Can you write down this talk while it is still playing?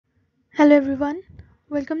Hello everyone,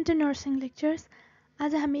 welcome to nursing lectures.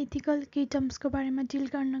 आज हामी ethical key terms को बारेमा डिल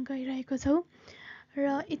गर्न गइरहेको छौं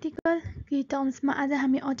र ethical key terms मा आज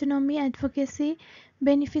हामी autonomy, advocacy,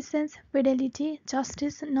 beneficence, fidelity,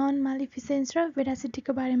 justice, non-maleficence र veracity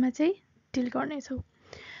को बारेमा चाहिँ डिल गर्ने छौं।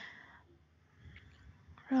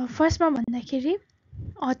 र फर्स्टमा भन्दाखेरि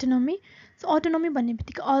autonomy. So autonomy भन्ने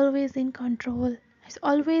बित्तिकै always in control. It's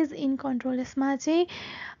always in control. यसमा चाहिँ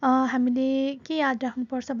हामीले के याद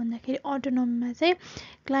राख्नुपर्छ भन्दाखेरि अटोनोमीमा चाहिँ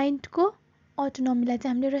क्लाइन्टको अटोनोमीलाई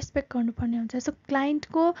चाहिँ हामीले रेस्पेक्ट गर्नुपर्ने हुन्छ। सो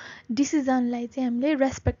क्लाइन्टको डिसिजनलाई चाहिँ हामीले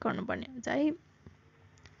रेस्पेक्ट गर्नुपर्ने हुन्छ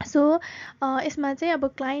है। सो यसमा चाहिँ अब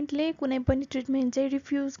क्लाइन्टले कुनै पनि ट्रिटमेन्ट चाहिँ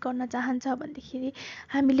रिफ्युज गर्न चाहन्छ भन्दाखेरि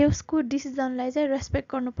हामीले उसको डिसिजनलाई चाहिँ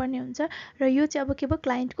रेस्पेक्ट गर्नुपर्ने हुन्छ र यो चाहिँ अब के भयो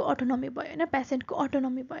क्लाइन्टको अटोनोमी भयो हैन, पेसेन्टको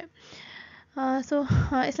अटोनोमी भयो। सो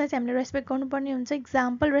यसलाई चाहिँ हामीले रेस्पेक्ट गर्नुपर्ने हुन्छ।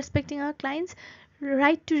 Example respecting a clients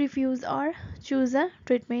right to refuse or choose a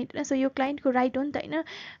treatment हैन। सो यो क्लाइन्टको राइट हो नि त हैन,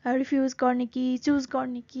 रिफ्युज गर्ने कि चुज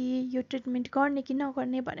गर्ने कि यो ट्रिटमेन्ट गर्ने कि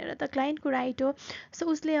नगर्ने भनेर त क्लाइन्टको राइट हो। सो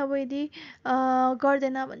उसले अब यदि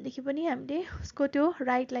गर्दैन भनेदेखि पनि हामीले उसको त्यो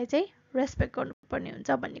राइटलाई चाहिँ रेस्पेक्ट गर्नुपर्ने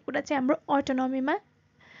हुन्छ भन्ने कुरा चाहिँ हाम्रो अटोनोमीमा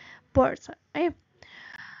पर्छ है।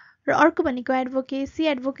 र अर्को भनेको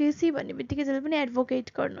एडभोकेसी भन्ने बित्तिकै जहिले पनि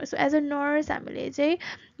एडभोकेट गर्नु। सो एज अ नर्स हामीले चाहिँ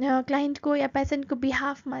क्लाइन्टको या पेसेन्टको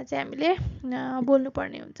बिहाफमा चाहिँ हामीले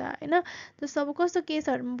बोल्नुपर्ने हुन्छ हैन। जस्तो अब कस्तो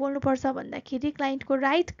केसहरूमा बोल्नुपर्छ भन्दाखेरि क्लाइन्टको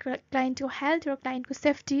राइट, क्लाइन्टको हेल्थ र क्लाइन्टको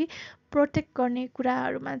सेफ्टी प्रोटेक्ट गर्ने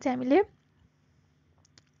कुराहरूमा चाहिँ हामीले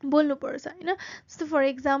बोल्नुपर्छ हैन। जस्तो for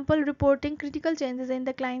example reporting critical changes in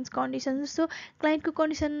the clients condition. जस्तो क्लाइन्टको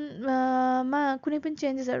कन्डिसनमा कुनै पनि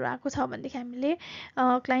चेन्जेसहरू आएको छ भनेदेखि हामीले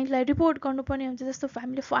क्लाइन्टलाई रिपोर्ट गर्नुपर्ने हुन्छ। जस्तो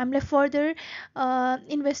हामीलाई फर्दर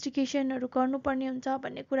इन्भेस्टिगेसनहरू गर्नुपर्ने हुन्छ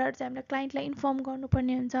भन्ने कुराहरू चाहिँ हामीले क्लाइन्टलाई इन्फर्म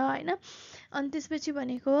गर्नुपर्ने हुन्छ हैन। अनि त्यसपछि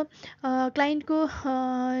भनेको क्लाइन्टको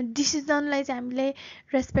डिसिजनलाई चाहिँ हामीले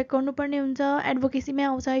रेस्पेक्ट गर्नुपर्ने हुन्छ। एडभोकेसीमै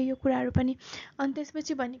आउँछ यो कुराहरू पनि। अनि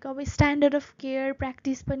त्यसपछि भनेको अब स्ट्यान्डर्ड अफ केयर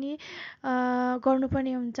प्र्याक्टिस पनि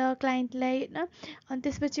गर्नुपर्ने हुन्छ क्लाइन्टलाई हैन। अनि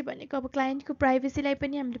त्यसपछि भनेको अब क्लाइन्टको प्राइभेसीलाई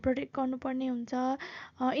पनि हामीले प्रोटेक्ट गर्नुपर्ने हुन्छ।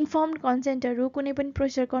 इन्फर्म्ड कन्सेन्टहरू कुनै पनि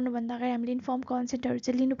प्रोसिजर गर्नुभन्दा अगाडि हामीले इन्फर्म कन्सेन्टहरू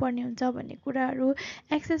चाहिँ लिनुपर्ने हुन्छ भन्ने कुराहरू,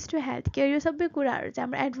 एक्सेस टु हेल्थ केयर, यो सबै कुराहरू चाहिँ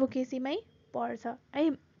हाम्रो एडभोकेसीमै पर्छ है।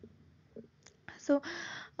 सो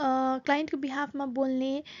क्लाइन्टको बिहाफमा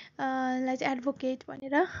बोल्ने लाई चाहिँ एडभोकेट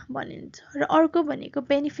भनेर भनिन्छ। र अर्को भनेको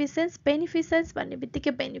बेनिफिसेन्स भन्ने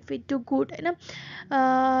बित्तिकै बेनिफिट टु गुड हैन,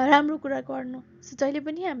 राम्रो कुरा गर्नु। सो जहिले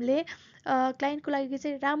पनि हामीले क्लाइन्टको लागि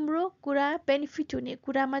चाहिँ राम्रो कुरा, बेनिफिट हुने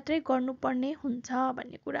कुरा मात्रै गर्नुपर्ने हुन्छ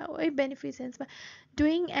भन्ने कुरा हो है बेनिफिसेन्समा।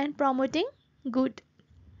 डुइङ एन्ड प्रमोटिङ गुड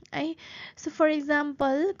है। So for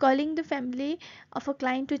example calling the family of a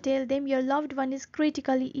client to tail them your लभड one is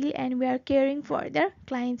critically ill and we are caring for there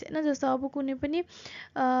clients हैन। जस्तो अब कुनै पनि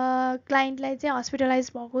क्लाइन्टलाई चाहिँ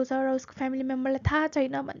हस्पिटलाइज भएको छ र उसको फ्यामिली मेम्बरलाई थाहा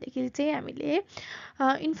छैन भनेदेखि चाहिँ हामीले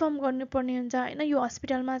इन्फर्म गर्नुपर्ने हुन्छ हैन। यो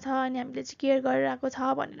हस्पिटलमा छ अनि हामीले चाहिँ केयर गरिरहेको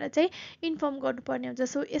छ भनेर चाहिँ इन्फर्म गर्नुपर्ने हुन्छ।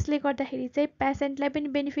 सो यसले गर्दाखेरि चाहिँ पेसेन्टलाई पनि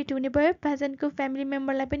बेनिफिट हुने भयो, पेसेन्टको फ्यामिली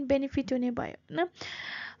मेम्बरलाई पनि बेनिफिट हुने भयो हैन।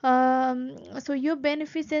 सो यो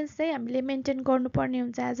बेनिफिसेन्स चाहिँ हामीले मेन्टेन गर्नुपर्ने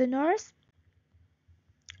हुन्छ एज अ नर्स।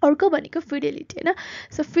 अर्को भनेको फिडेलिटी हैन।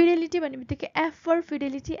 सो फिडेलिटी भन्ने बित्तिकै F for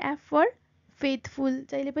Fidelity, F for faithful,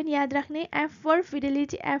 जहिले पनि याद राख्ने F for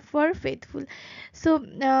Fidelity, F for faithful. So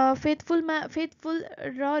faithful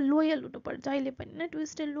र लोयल हुनुपर्छ जहिले पनि हैन, to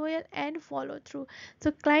stay loyal and follow through.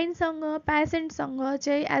 So क्लाइन्टसँग पेसेन्टसँग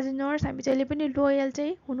चाहिँ एज अ नर्स हामी जहिले पनि लोयल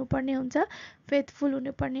चाहिँ हुनुपर्ने हुन्छ, फेथफुल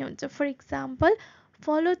हुनुपर्ने हुन्छ। For example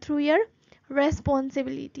follow through your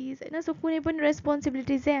responsibilities हैन। सो कुनै पनि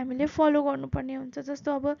रेस्पोन्सिबिलिटिज चाहिँ हामीले फलो गर्नुपर्ने हुन्छ।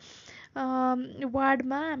 जस्तो अब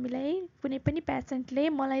वार्डमा हामीलाई कुनै पनि पेसेन्टले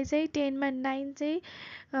मलाई चाहिँ 10 मा 9 चाहिँ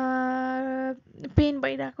पेन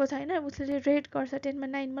भइरहेको छ हैन, उसले रेट गर्छ 10 मा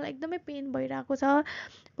 9 मलाई एकदमै पेन भइरहेको छ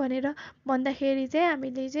भनेर भन्दाखेरि चाहिँ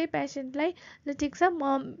हामीले चाहिँ पेसेन्टलाई ल ठिक छ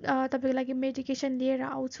म तपाईँको लागि मेडिकेसन लिएर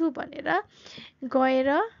आउँछु भनेर गएर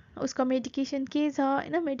उसको मेडिकेसन के छ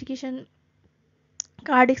हैन, मेडिकेसन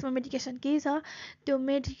कार्डिक्समा मेडिकेसन के छ त्यो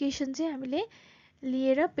मेडिकेसन चाहिँ हामीले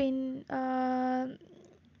लिएर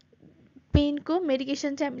पेनको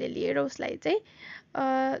मेडिकेसन चाहिँ हामीले लिएर उसलाई चाहिँ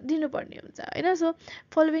दिनुपर्ने हुन्छ हैन। So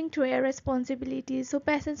following through your responsibilities. So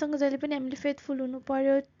पेसेन्टसँग जहिले पनि हामीले फेथफुल हुनु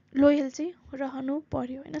पर्यो, लोयल चाहिँ रहनु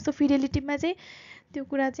पर्यो हैन। सो फिडेलिटीमा चाहिँ त्यो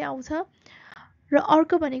कुरा चाहिँ आउँछ। र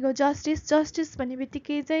अर्को भनेको जस्टिस भन्ने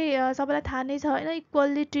बित्तिकै चाहिँ सबैलाई थाहा नै छ हैन,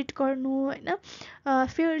 इक्वल्ली ट्रिट गर्नु हैन,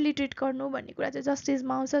 फेयरली ट्रिट गर्नु भन्ने कुरा चाहिँ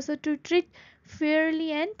जस्टिसमा आउँछ। So to treat Fairlie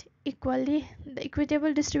and equally, the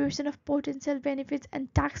equitable distribution of potential benefits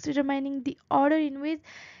and tax determining the order in which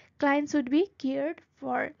clients would be cared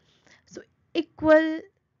for. So equal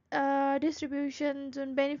distribution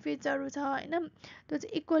जुन बेनिफिट्सहरू छ होइन त्यो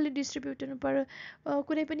चाहिँ इक्वली डिस्ट्रिब्युट हुनु पर्यो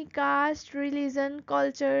कुनै पनि कास्ट रिलिजन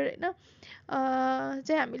कल्चर होइन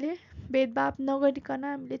चाहिँ हामीले भेदभाव नगरिकन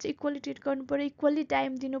हामीले चाहिँ इक्वली ट्रिट गर्नु पर्यो इक्वली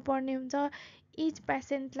टाइम दिनुपर्ने हुन्छ इच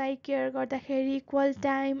पेसेन्टलाई केयर गर्दाखेरि इक्वल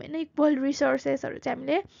टाइम होइन इक्वल रिसोर्सेसहरू चाहिँ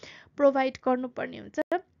हामीले प्रोभाइड गर्नुपर्ने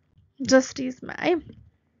हुन्छ जस्टिसमा है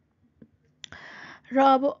र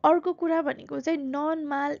अब अर्को कुरा भनेको चाहिँ नन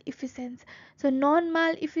माल इफिसेन्स सो नन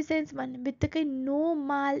माल इफिसेन्स भन्ने बित्तिकै नो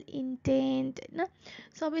माल इन्टेन्ट होइन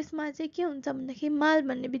सब यसमा चाहिँ के हुन्छ भन्दाखेरि माल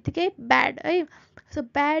भन्ने बित्तिकै ब्याड है so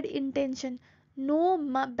bad intention no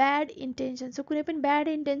bad intention so कुनै पनि ब्याड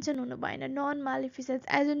इन्टेन्सन हुनु भएन non mall इफिसेन्स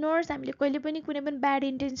as a nurse हामीले कहिले पनि कुनै पनि ब्याड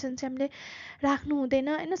इन्टेन्सन चाहिँ हामीले राख्नु हुँदैन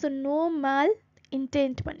होइन सो नो माल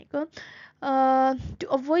इन्टेन्ट भनेको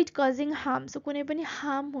to avoid causing harm so कुनै पनि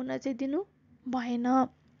हार्म हुन चाहिँ दिनु भएन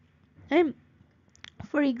है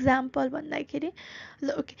फर इक्जाम्पल भन्दाखेरि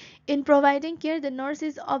okay in providing care the nurse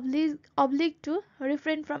is अब्लिग to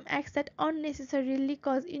refrain from acts that unnecessarily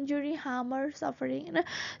cause injury harm or suffering होइन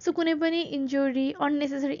सो कुनै पनि injury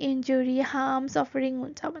unnecessary injury harm suffering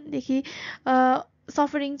हुन्छ भनेदेखि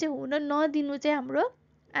सफरिङ चाहिँ हुन नदिनु चाहिँ हाम्रो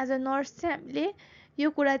एज अ नर्स चाहिँ हामीले यो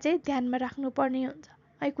कुरा चाहिँ ध्यानमा राख्नुपर्ने हुन्छ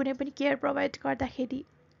है कुनै पनि केयर प्रोभाइड गर्दाखेरि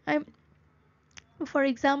है फर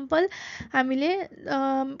इक्जाम्पल हामीले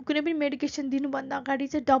कुनै पनि मेडिकेसन दिनुभन्दा अगाडि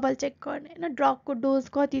चाहिँ डबल चेक गर्ने होइन ड्रगको डोज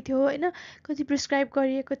कति थियो होइन कति प्रिस्क्राइब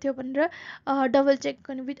गरिएको थियो भनेर डबल चेक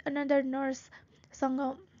गर्ने विथ अनदर नर्ससँग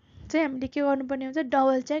चाहिँ हामीले के गर्नुपर्ने हुन्छ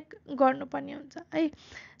डबल चेक गर्नुपर्ने हुन्छ है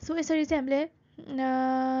सो यसरी चाहिँ हामीले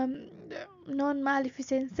नन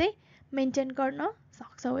मालिफिसेन्स चाहिँ मेन्टेन गर्न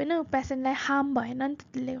सक्छौँ होइन पेसेन्टलाई हार्म भएन नि त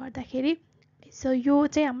त्यसले गर्दाखेरि सो यो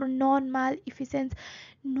चाहिँ हाम्रो नन माल इफिसेन्स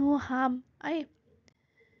नो हार्म है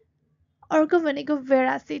अर्को भनेको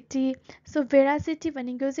भेरासिटी सो भेरासिटी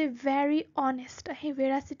भनेको चाहिँ भेरी अनेस्ट है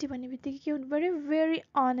भेरासिटी भन्ने बित्तिकै के हुनु पऱ्यो भेरी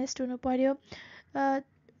अनेस्ट हुनु पऱ्यो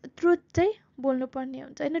ट्रुथ चाहिँ बोल्नुपर्ने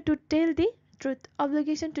हुन्छ होइन to tail the truth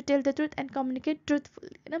obligation to tail the truth and communicate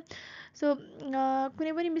ट्रुथफुल्ली होइन सो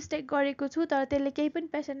कुनै पनि मिस्टेक गरेको छु तर त्यसले केही पनि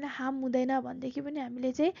पेसेन्टलाई हार्म हुँदैन भनेदेखि पनि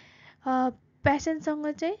हामीले चाहिँ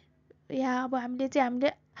पेसेन्टसँग चाहिँ या अब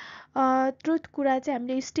हामीले ट्रुथ कुरा चाहिँ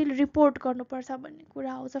हामीले स्टिल रिपोर्ट गर्नुपर्छ भन्ने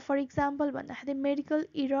कुरा आउँछ फर इक्जाम्पल भन्दाखेरि medical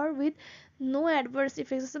error with no adverse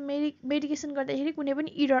effect जस्तो मेडिकेसन गर्दाखेरि कुनै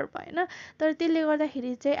पनि इरर भएन तर त्यसले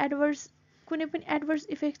गर्दाखेरि चाहिँ कुनै पनि एडभर्स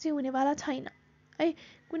इफेक्ट चाहिँ हुनेवाला छैन है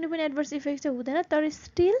कुनै पनि एडभर्स इफेक्ट चाहिँ हुँदैन तर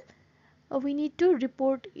still we need to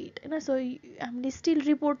report it होइन सो हामीले स्टिल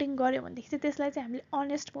रिपोर्टिङ गऱ्यो भनेदेखि चाहिँ त्यसलाई चाहिँ हामीले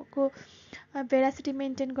अनेस्ट भएको भेरासिटी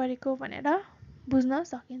मेन्टेन गरेको भनेर बुझ्न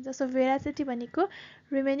सकिन्छ सो भेरासिटी भनेको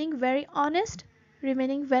remaining very honest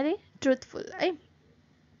remaining very truthful है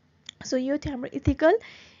सो यो थियो हाम्रो इथिकल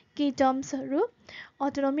केही टर्म्सहरू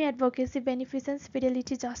autonomy advocacy बेनिफिसेन्स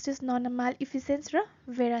Fidelity justice non माल इफिसेन्स र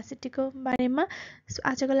भेरासिटीको बारेमा सो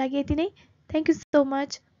आजको लागि यति नै थ्याङ्क यू सो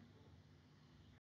मच